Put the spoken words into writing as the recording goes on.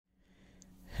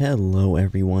Hello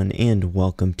everyone and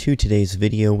welcome to today's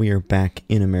video. We are back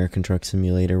in American Truck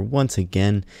Simulator once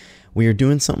again. We are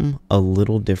doing something a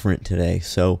little different today.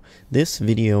 So this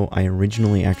video I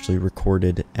originally actually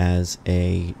recorded as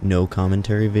a no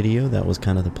commentary video. That was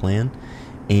kind of the plan.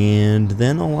 And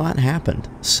then a lot happened.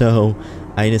 So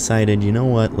I decided, you know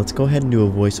what, let's go ahead and do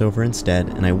a voiceover instead.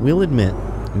 And I will admit,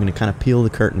 I'm going to kind of peel the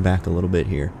curtain back a little bit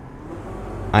here.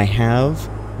 I have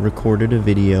recorded a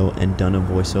video and done a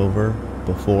voiceover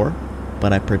before,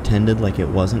 but I pretended like it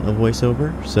wasn't a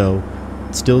voiceover, so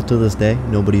still to this day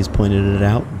nobody's pointed it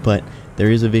out, but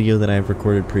there is a video that I've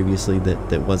recorded previously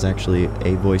that was actually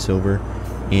a voiceover,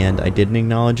 and I didn't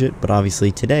acknowledge it, but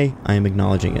obviously today I am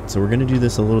acknowledging it. So we're going to do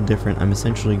this a little different. I'm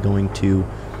essentially going to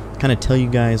kind of tell you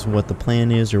guys what the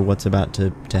plan is or what's about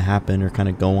to happen or kind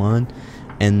of go on,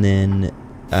 and then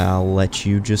I'll let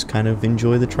you just kind of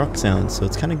enjoy the truck sounds. So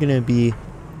it's kind of going to be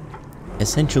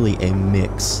essentially a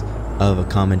mix of a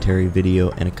commentary video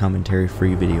and a commentary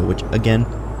free video, which again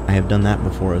I have done that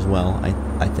before as well,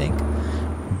 I think,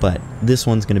 but this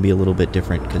one's going to be a little bit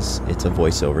different because it's a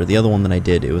voiceover. The other one that I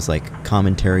did, it was like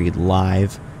commentary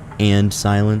live and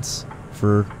silence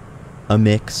for a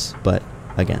mix, but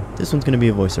again this one's going to be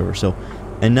a voiceover. So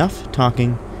enough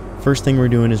talking. First thing we're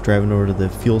doing is driving over to the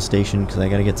fuel station because I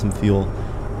got to get some fuel,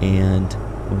 and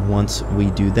once we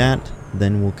do that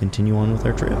then we'll continue on with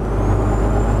our trip.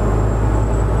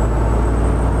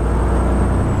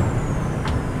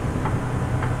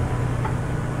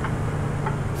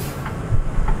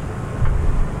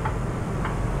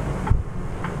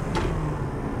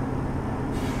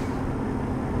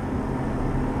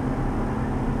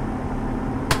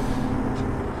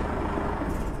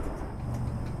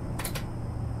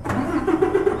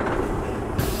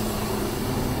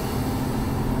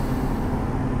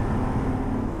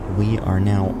 We are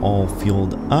now all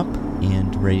fueled up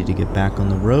and ready to get back on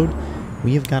the road.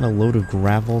 We have got a load of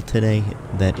gravel today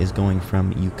that is going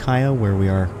from Ukiah, where we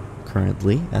are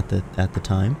currently at the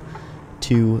time,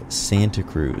 to Santa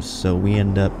Cruz. So we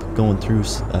end up going through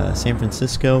San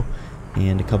Francisco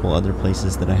and a couple other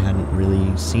places that I hadn't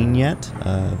really seen yet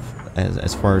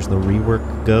as far as the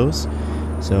rework goes.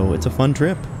 So it's a fun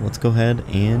trip. Let's go ahead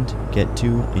and get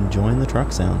to enjoying the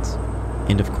truck sounds.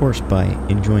 And of course, by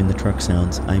enjoying the truck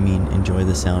sounds, I mean enjoy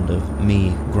the sound of me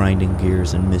grinding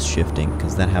gears and misshifting,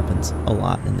 because that happens a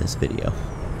lot in this video.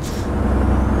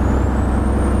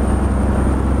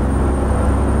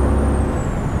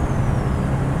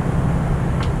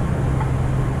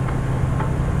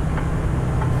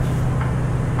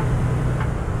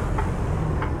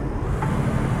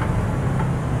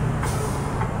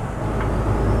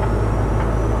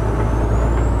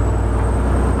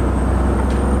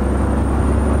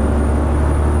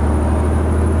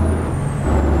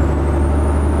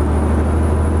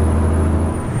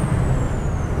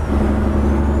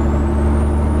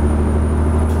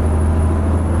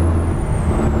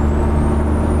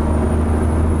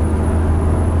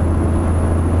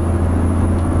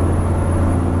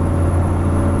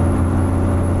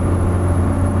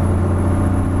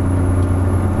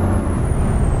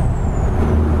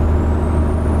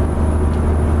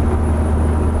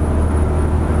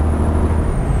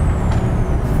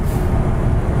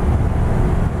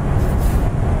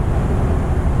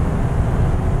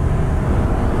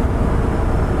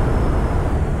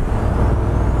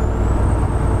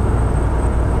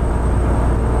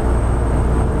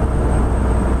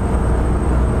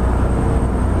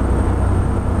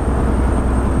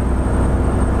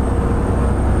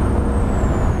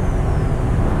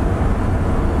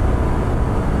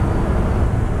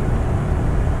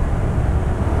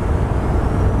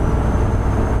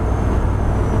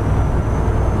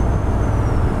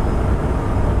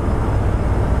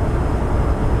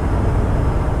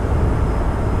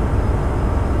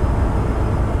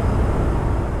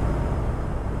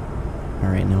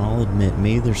 Alright, now I'll admit,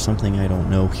 maybe there's something I don't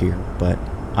know here, but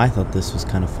I thought this was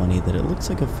kind of funny that it looks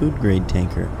like a food grade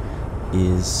tanker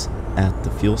is at the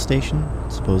fuel station,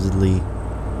 supposedly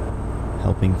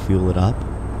helping fuel it up.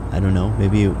 I don't know,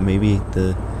 maybe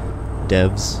the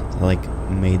devs like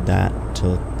made that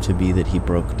to be that he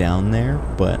broke down there,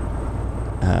 but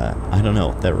I don't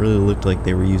know, that really looked like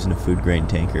they were using a food grade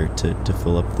tanker to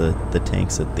fill up the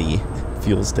tanks at the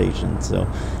fuel station, so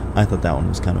I thought that one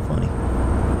was kind of funny.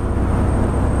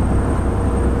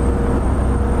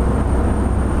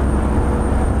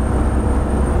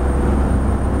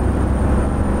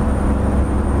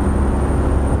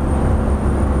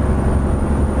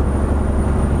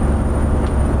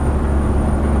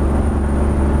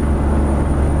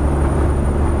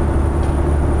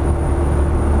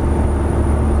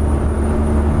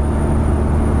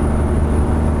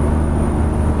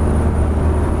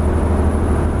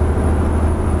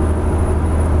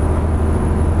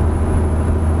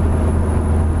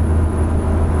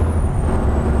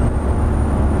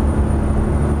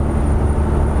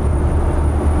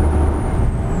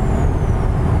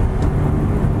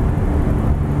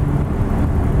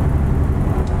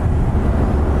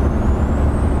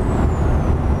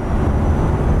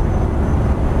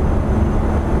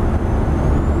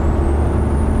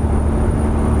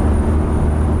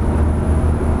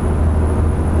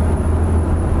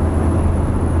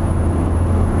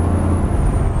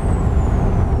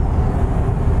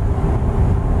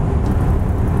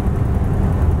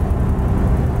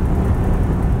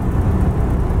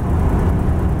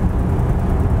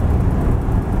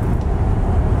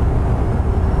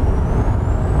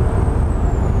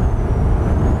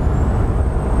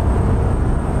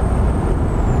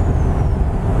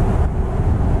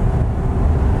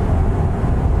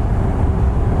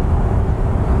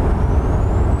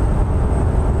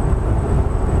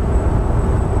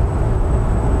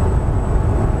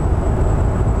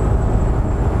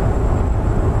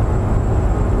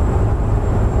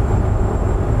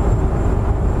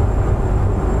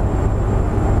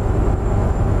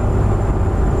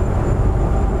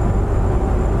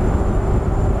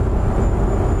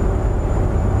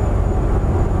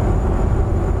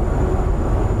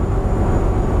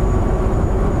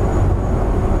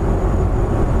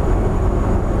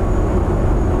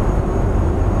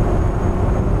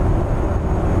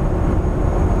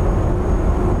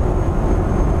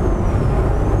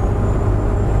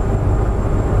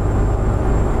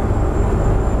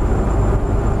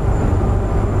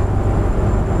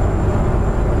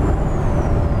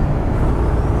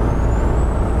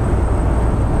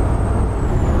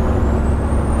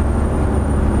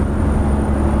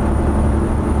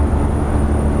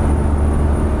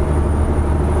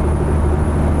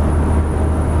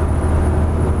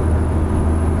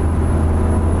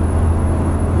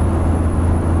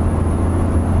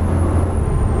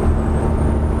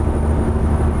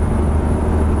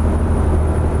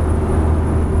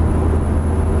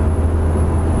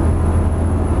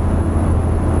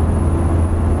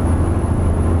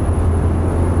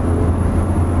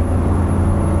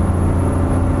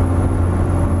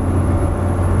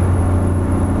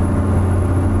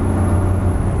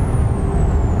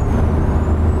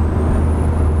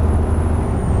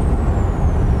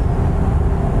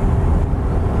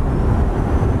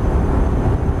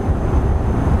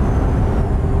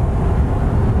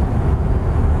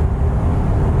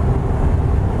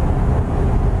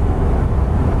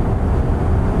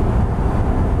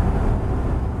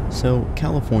 So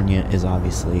California is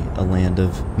obviously a land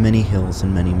of many hills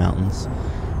and many mountains,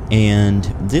 and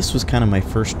this was kind of my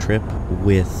first trip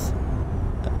with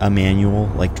a manual,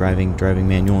 like driving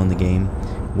manual in the game,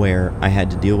 where I had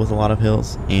to deal with a lot of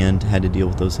hills and had to deal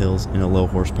with those hills in a low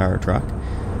horsepower truck.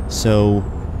 So,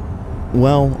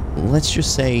 well, let's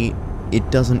just say it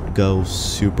doesn't go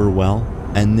super well,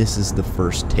 and this is the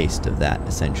first taste of that,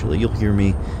 essentially. You'll hear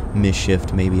me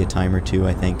misshift maybe a time or two,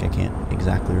 I think. I can't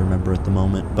exactly remember at the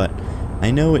moment, but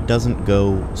I know it doesn't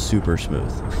go super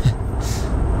smooth.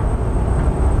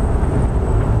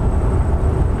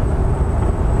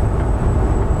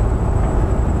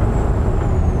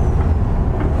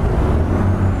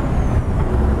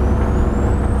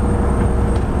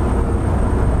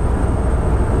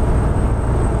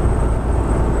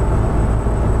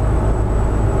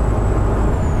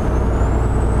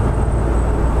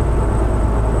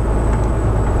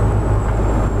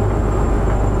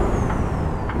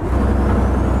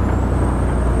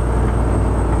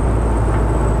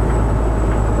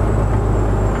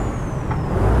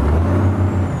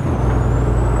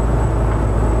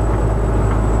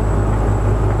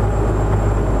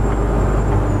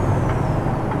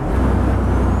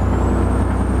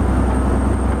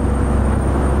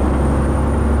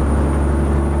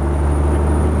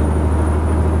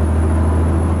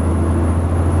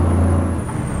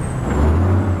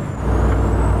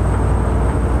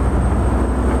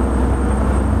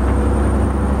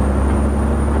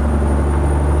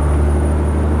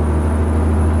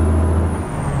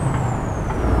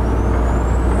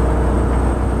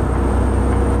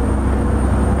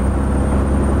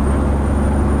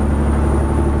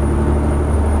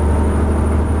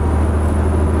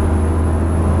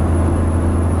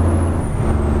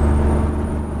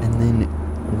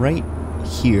 Right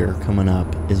here coming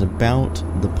up is about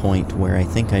the point where I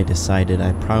think I decided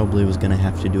I probably was going to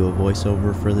have to do a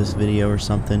voiceover for this video or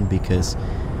something, because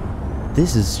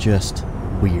this is just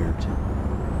weird.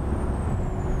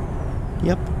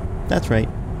 Yep, that's right.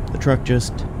 The truck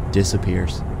just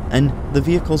disappears. And the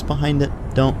vehicles behind it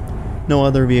don't. No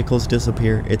other vehicles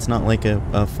disappear. It's not like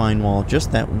a fine wall.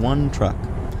 Just that one truck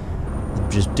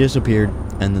just disappeared,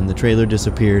 and then the trailer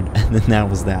disappeared, and then that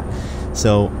was that.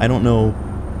 So I don't know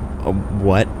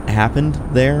what happened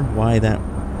there, why that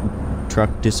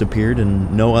truck disappeared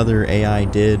and no other AI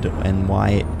did, and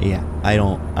why yeah, I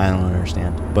don't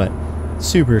understand, but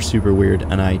super weird,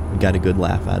 and I got a good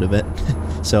laugh out of it.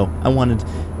 So I wanted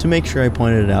to make sure I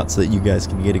pointed it out so that you guys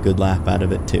can get a good laugh out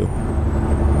of it too.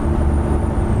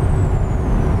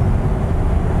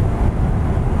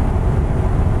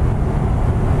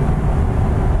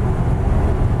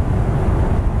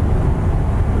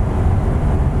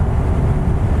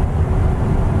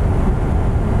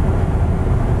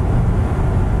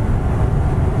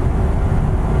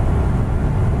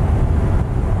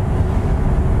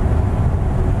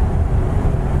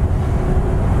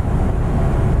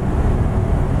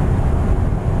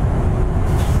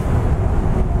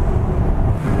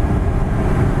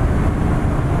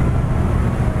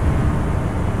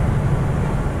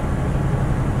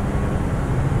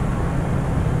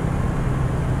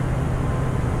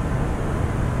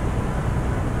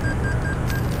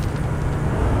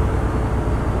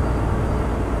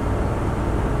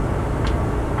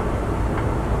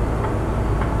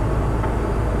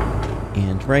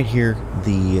 And right here,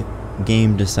 the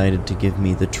game decided to give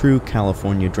me the true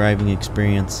California driving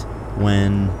experience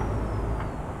when,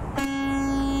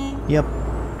 yep,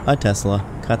 a Tesla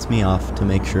cuts me off to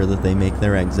make sure that they make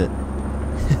their exit.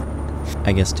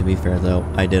 I guess to be fair though,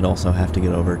 I did also have to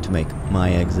get over to make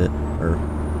my exit, or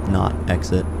not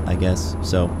exit, I guess,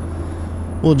 so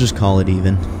we'll just call it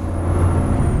even.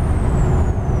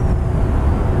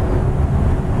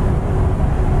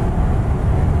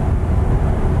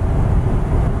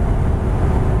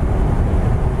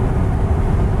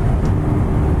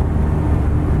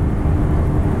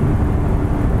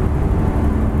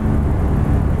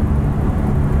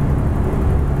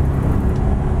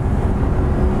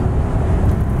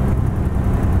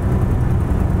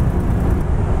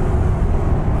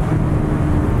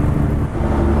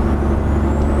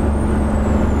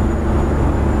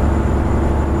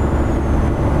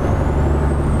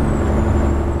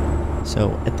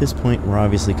 So at this point, we're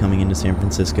obviously coming into San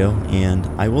Francisco, and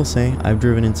I will say I've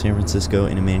driven in San Francisco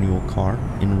in a manual car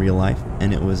in real life,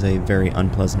 and it was a very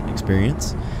unpleasant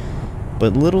experience.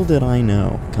 But little did I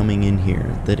know, coming in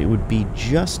here, that it would be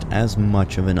just as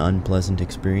much of an unpleasant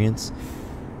experience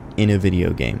in a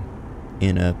video game,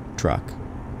 in a truck.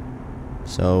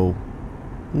 So,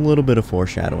 a little bit of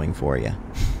foreshadowing for you.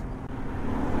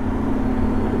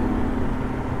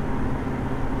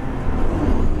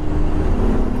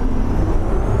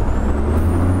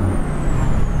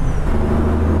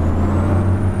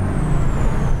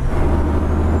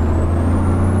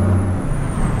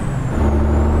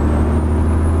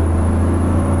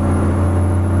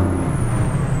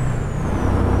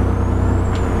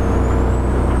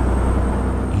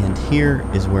 here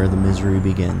is where the misery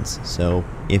begins. So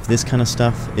if this kind of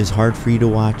stuff is hard for you to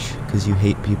watch because you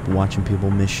hate watching people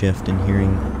misshift and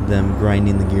hearing them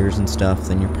grinding the gears and stuff,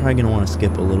 then you're probably going to want to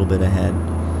skip a little bit ahead,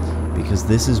 because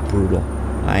this is brutal.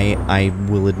 I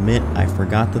will admit I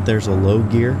forgot that there's a low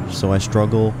gear, so I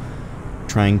struggle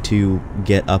trying to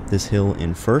get up this hill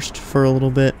in first for a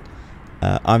little bit.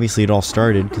 Obviously it all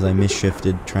started because I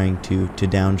misshifted trying to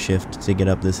downshift to get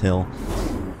up this hill.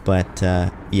 But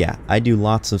yeah, I do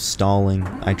lots of stalling.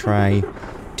 I try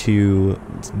to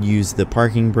use the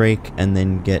parking brake and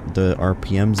then get the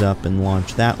RPMs up and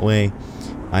launch that way.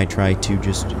 I try to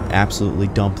just absolutely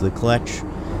dump the clutch.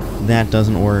 That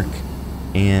doesn't work,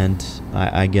 and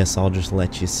I guess I'll just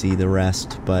let you see the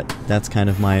rest, but that's kind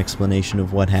of my explanation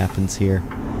of what happens here.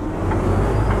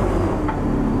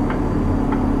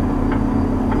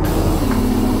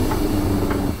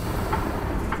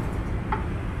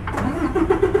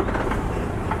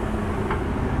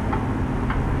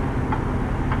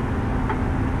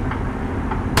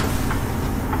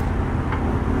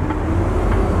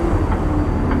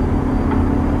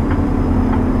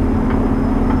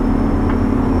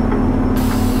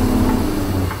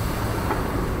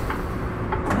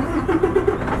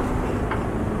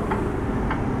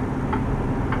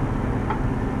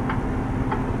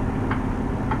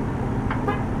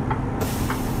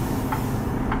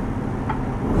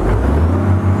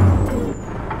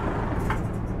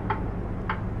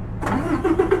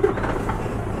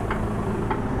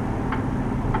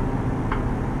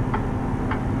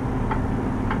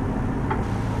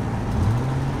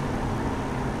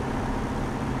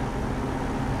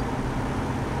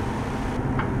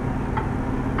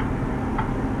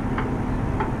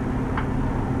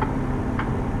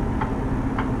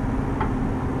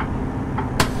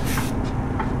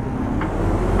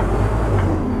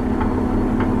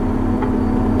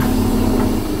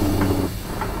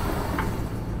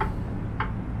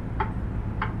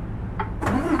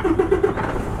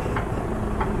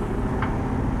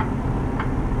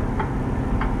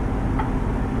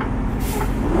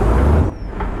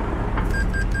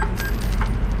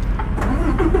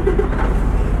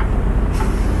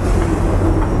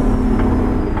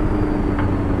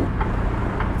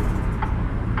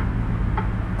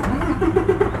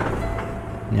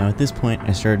 Now at this point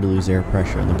I started to lose air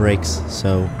pressure on the brakes,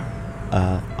 so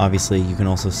obviously you can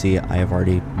also see I have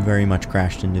already very much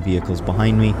crashed into vehicles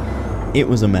behind me. It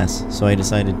was a mess, so I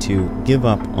decided to give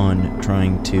up on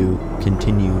trying to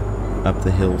continue up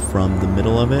the hill from the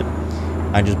middle of it.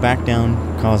 I just backed down,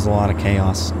 caused a lot of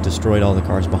chaos, destroyed all the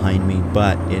cars behind me,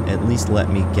 but it at least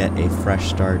let me get a fresh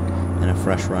start and a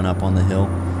fresh run up on the hill.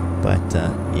 But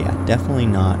yeah, definitely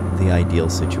not the ideal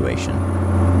situation.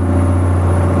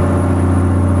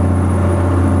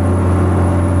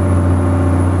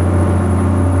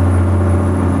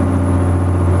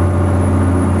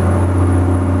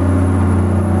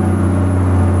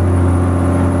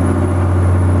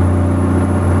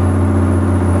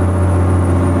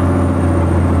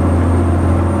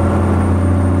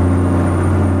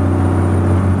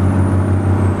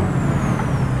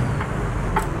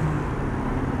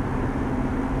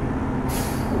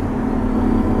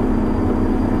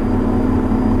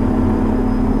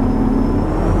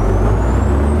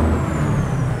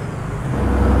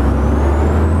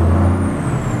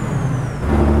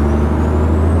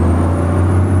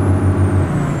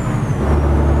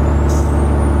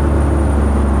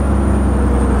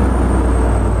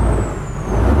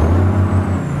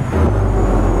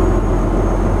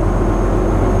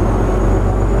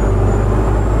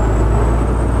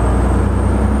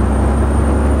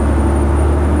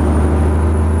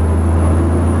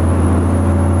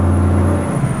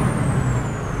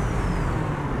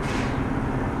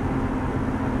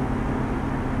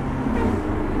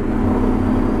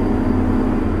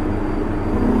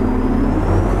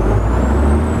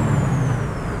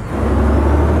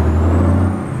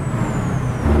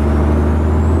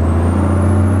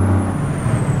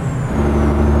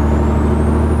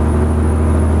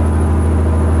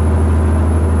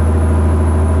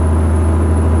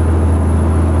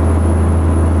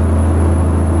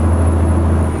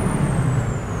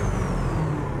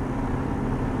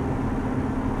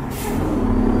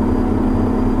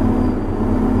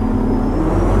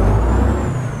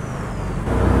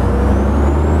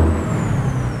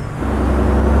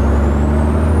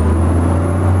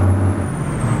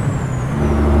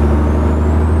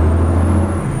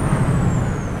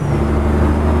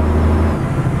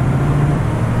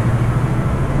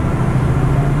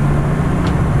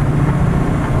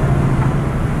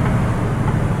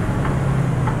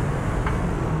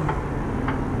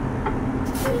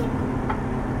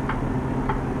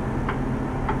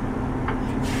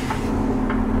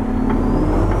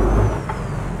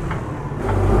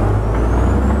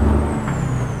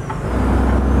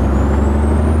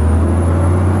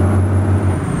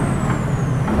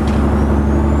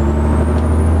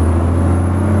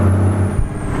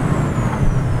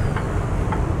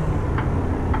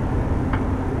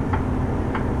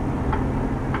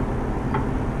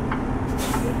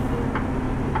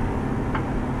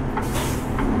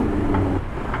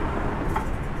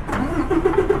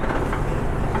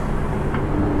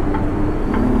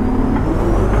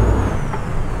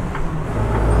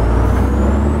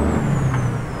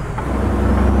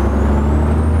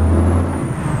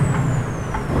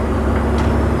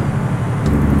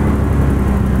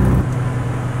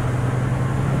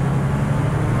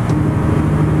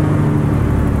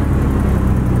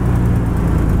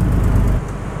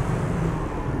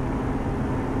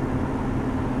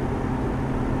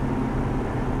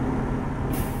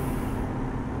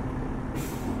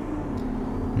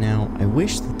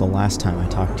 wish that the last time I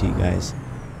talked to you guys,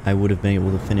 I would have been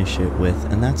able to finish it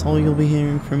with, and that's all you'll be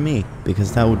hearing from me,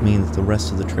 because that would mean that the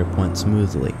rest of the trip went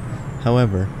smoothly.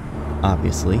 However,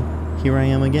 obviously, here I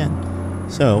am again.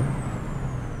 So,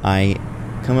 I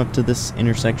come up to this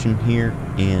intersection here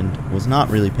and was not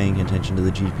really paying attention to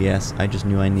the GPS. I just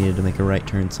knew I needed to make a right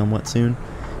turn somewhat soon,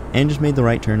 and just made the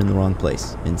right turn in the wrong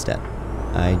place instead.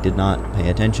 I did not pay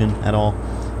attention at all,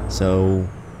 so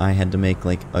I had to make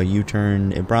like a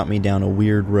U-turn. It brought me down a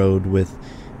weird road with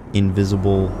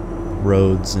invisible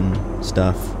roads and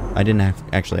stuff. I didn't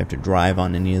actually have to drive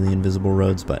on any of the invisible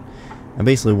roads, but I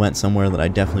basically went somewhere that I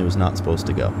definitely was not supposed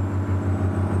to go.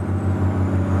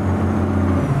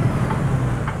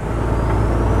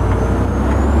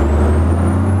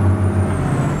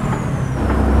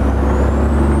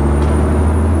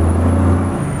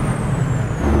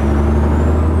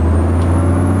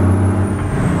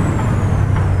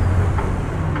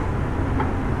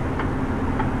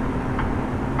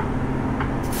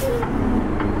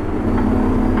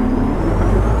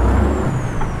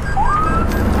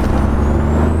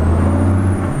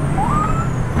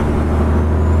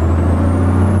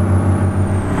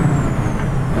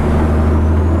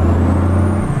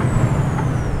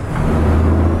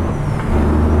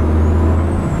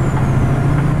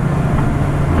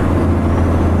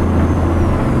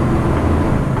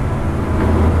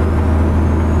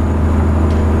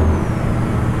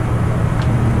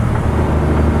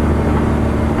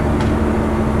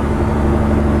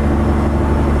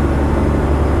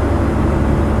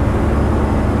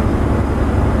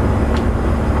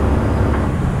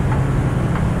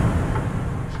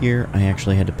 Here, I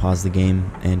actually had to pause the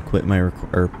game and quit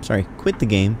the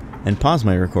game and pause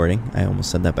my recording. I almost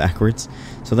said that backwards.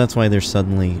 So that's why there's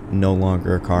suddenly no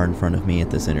longer a car in front of me at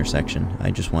this intersection.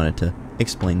 I just wanted to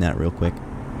explain that real quick.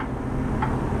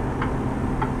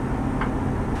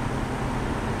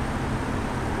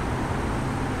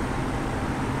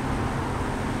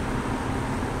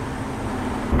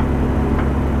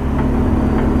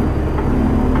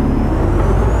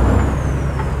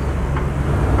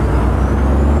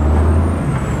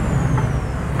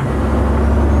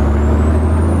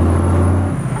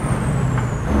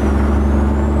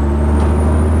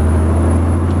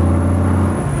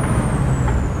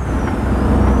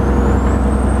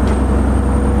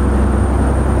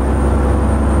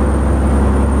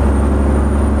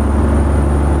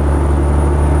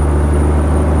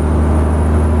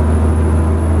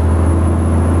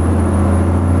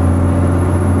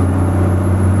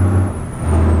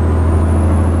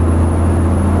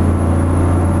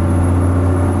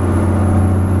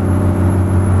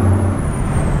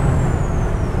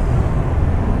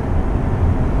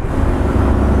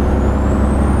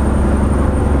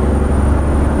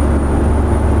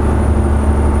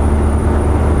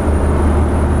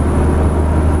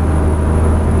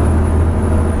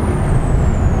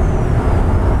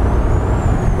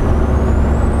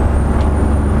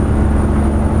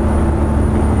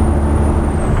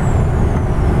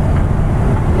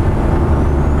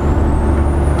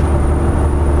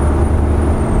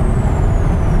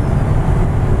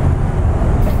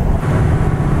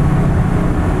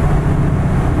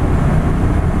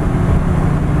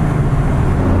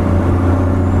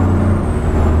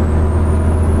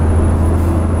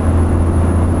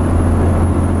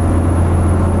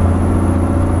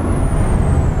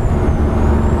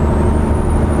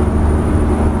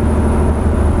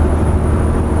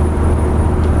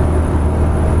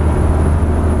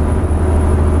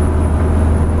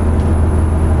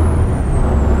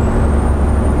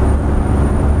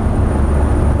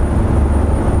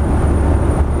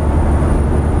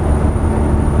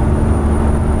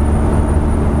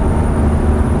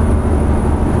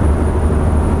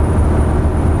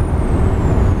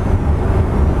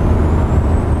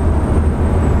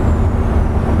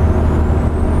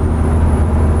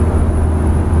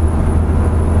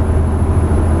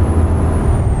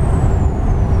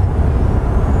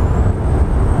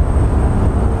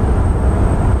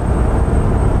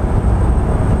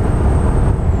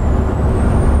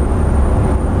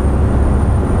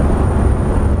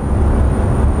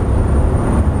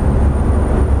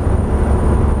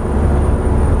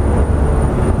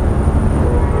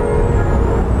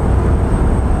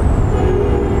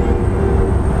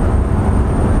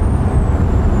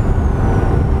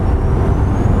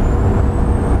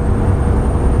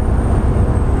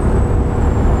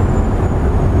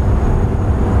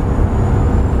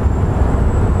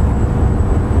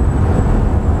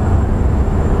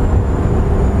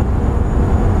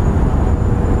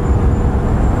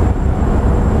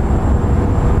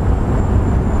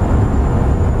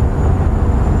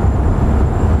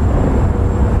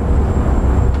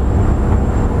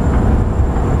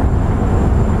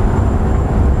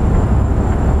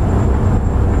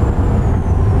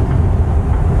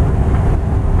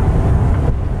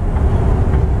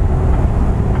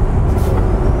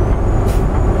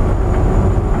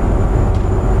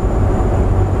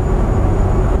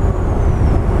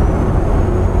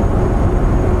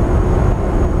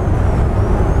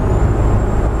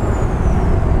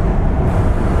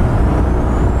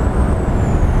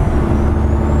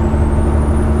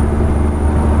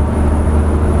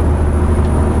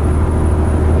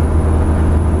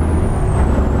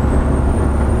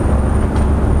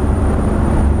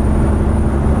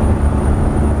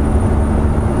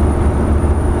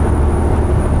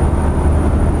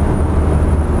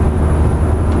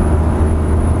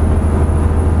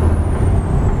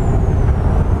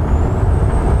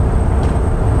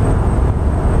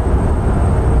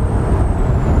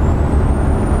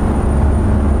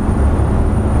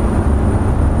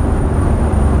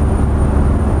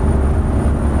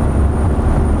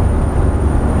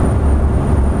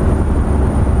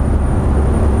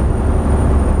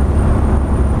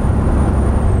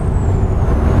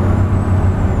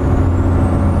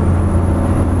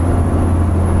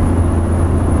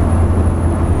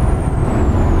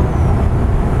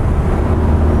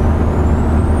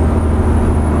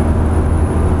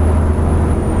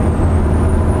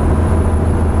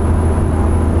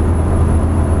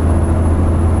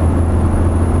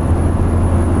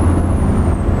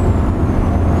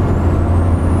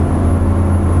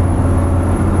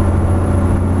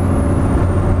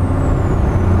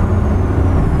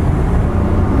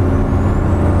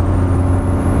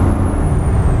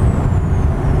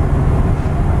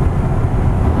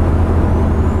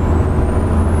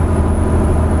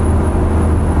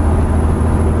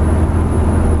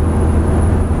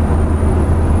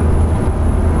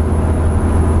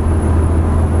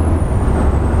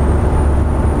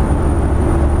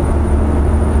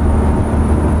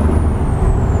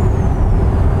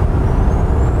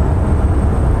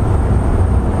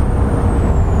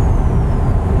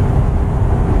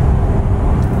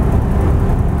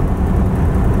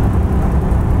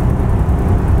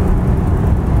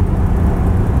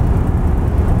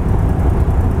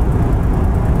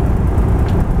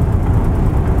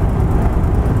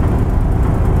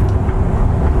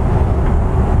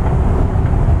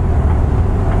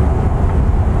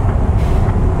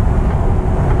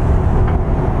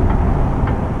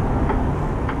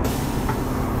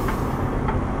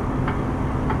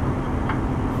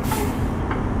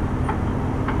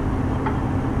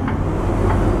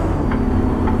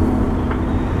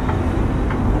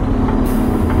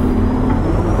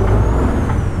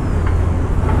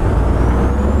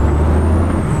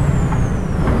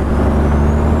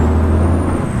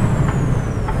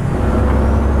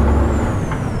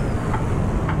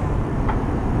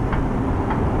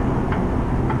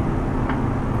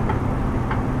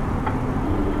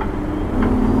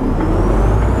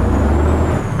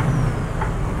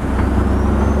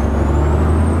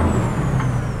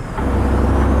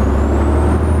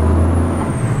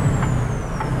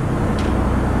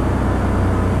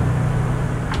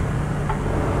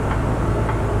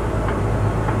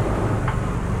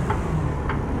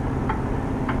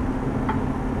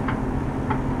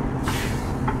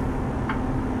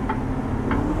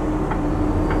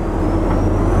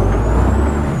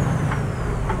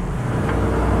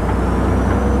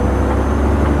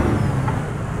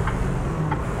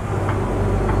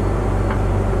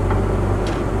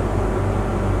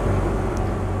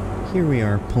 here we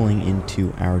are pulling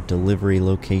into our delivery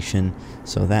location,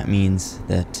 so that means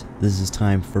that this is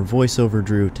time for voiceover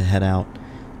Drew to head out.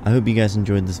 I hope you guys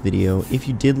enjoyed this video. If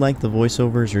you did like the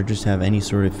voiceovers or just have any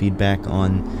sort of feedback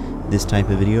on this type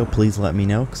of video, please let me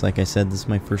know, because like I said, this is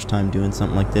my first time doing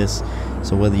something like this.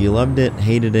 So whether you loved it,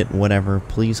 hated it, whatever,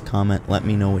 please comment, let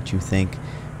me know what you think.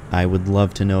 I would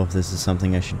love to know if this is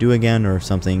something I should do again, or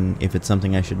if it's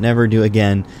something I should never do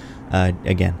again.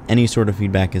 Again, any sort of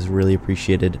feedback is really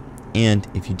appreciated, and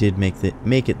if you did make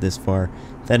it this far,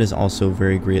 that is also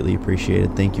very greatly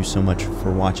appreciated. Thank you so much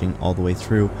for watching all the way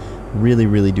through.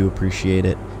 Really do appreciate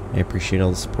it. I appreciate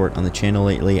all the support on the channel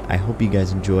lately. I hope you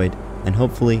guys enjoyed, and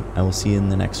hopefully I will see you in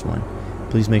the next one.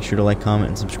 Please make sure to like, comment,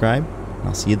 and subscribe, and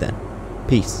I'll see you then.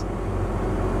 Peace.